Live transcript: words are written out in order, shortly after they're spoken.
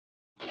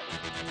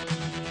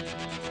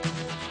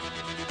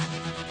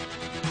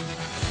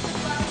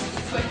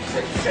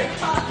Stupid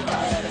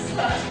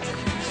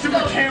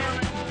camera.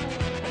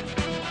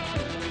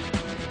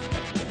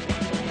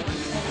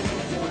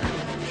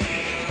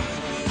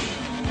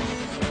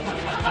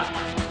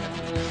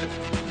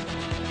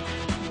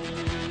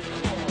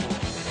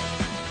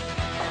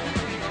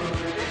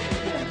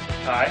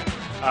 Hi,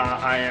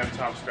 I am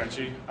Tom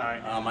Scrunchy.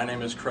 My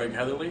name is Craig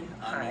Heatherly.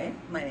 Hi,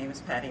 my name is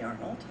Patty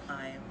Arnold.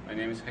 My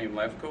name is Haim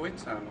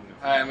Lefkowitz.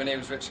 Hi, my name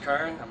is Rich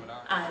Karn.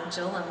 I'm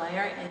Jill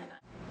Lemlayer, and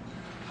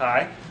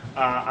Hi,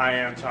 I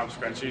am Tom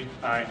Scrunchy.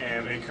 I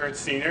am a current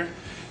senior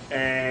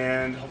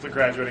and hopefully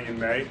graduating in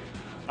May.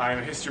 I am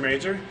a history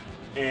major,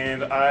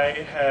 and I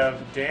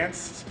have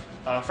danced.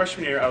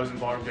 Freshman year, I was in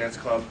Ballroom Dance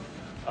Club,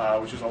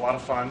 which was a lot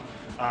of fun.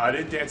 I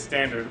did dance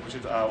standard, which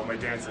is what my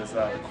dance is,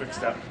 the quick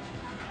step.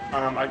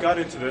 I got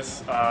into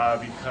this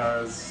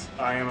because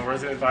I am a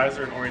resident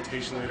advisor and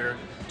orientation leader,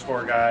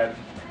 tour guide,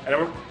 and I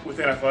work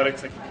within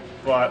athletics,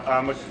 but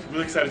I'm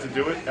really excited to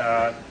do it.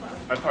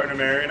 My partner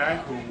Mary and I,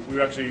 who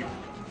we actually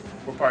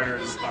were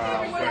partners when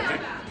I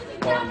did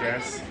ballroom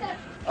dance,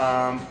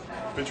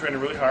 been training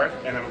really hard,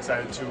 and I'm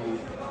excited to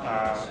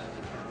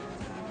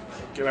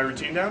get my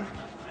routine down.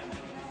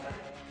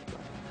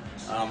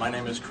 My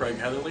name is Craig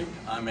Heatherly.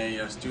 I'm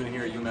a student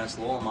here at UMass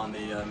Lowell. I'm on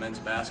the men's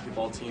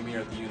basketball team here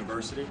at the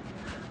university.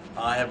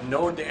 I have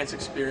no dance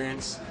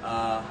experience,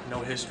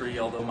 no history,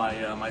 although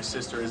my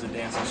sister is a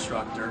dance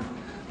instructor,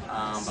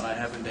 but I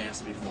haven't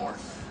danced before.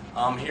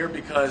 I'm here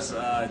because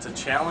it's a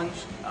challenge.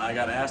 I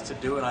got asked to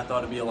do it, and I thought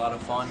it'd be a lot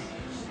of fun.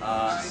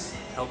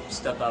 Help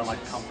step out of my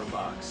comfort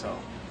box, so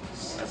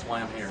that's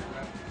why I'm here.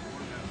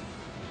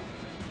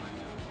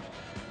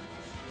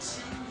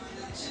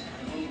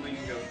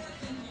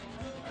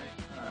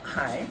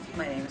 Hi,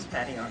 my name is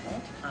Patty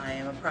Arnold. I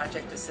am a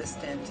project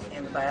assistant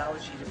in the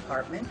biology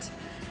department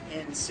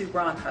in Sue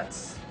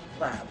Broncutt's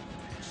lab.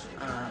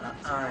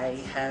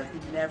 I have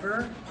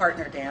never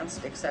partner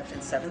danced except in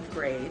 7th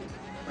grade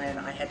when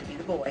I had to be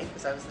the boy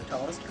because I was the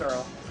tallest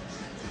girl.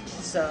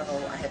 So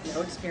I have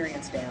no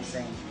experience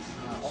dancing,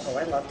 although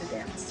I love to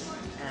dance.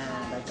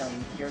 And I've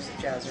done years of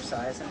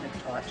jazzercise and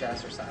have taught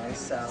jazzercise,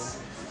 so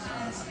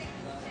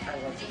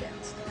I love to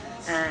dance.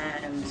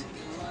 And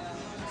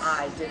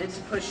I did it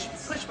to push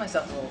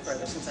myself a little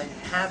further since I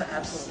have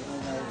absolutely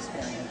no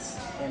experience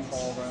in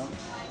ballroom.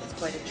 It's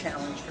quite a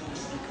challenge for me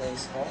to be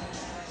graceful.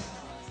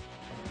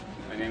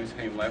 My name is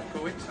Haim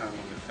Lefkowitz. I'm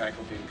on the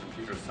faculty in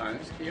computer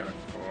science here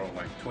for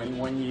like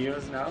 21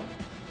 years now.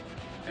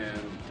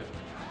 And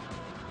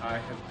I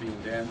have been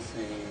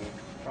dancing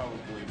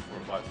probably for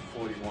about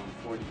 41,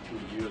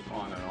 42 years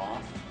on and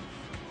off.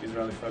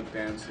 Israeli folk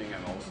dancing,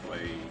 and also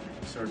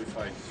a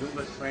certified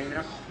Zumba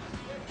trainer.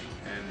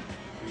 And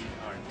we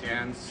are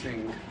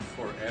dancing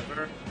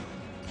forever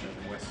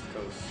in the West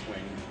Coast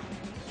swing.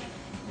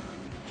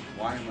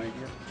 Why am I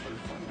here? For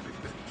fun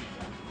like this.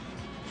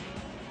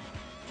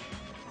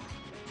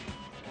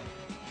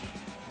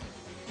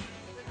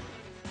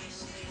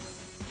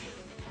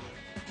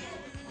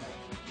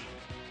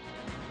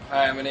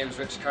 Hi, my name is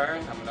Rich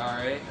Karn. I'm an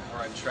RA.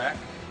 We're on track.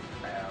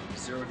 I have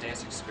zero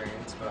dance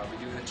experience, but I'll be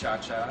doing the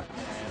cha-cha,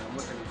 and I'm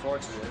looking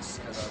forward to this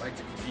because I like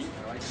to compete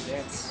and I like to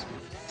dance.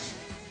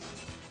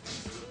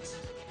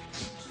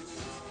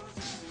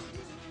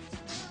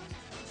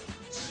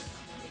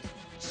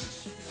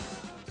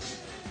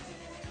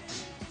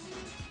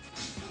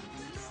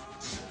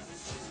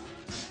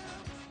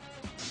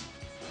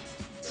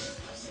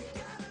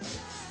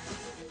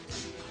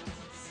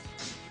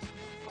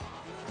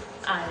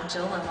 I'm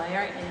Jill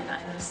Lemlayer, and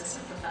I'm an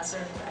assistant professor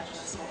in Graduate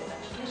School of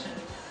Education.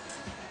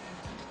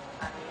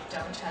 I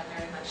don't have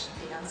very much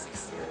dance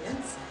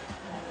experience,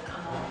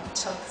 and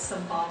took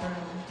some ballroom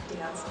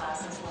dance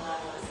classes when I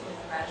was in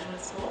graduate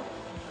school.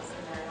 It was a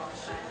very long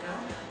time ago.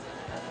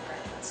 Other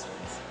graduate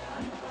students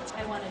fun.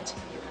 I wanted to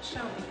be in the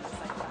show because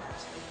I thought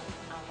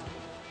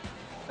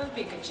it would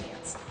be a good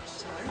chance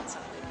to learn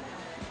something.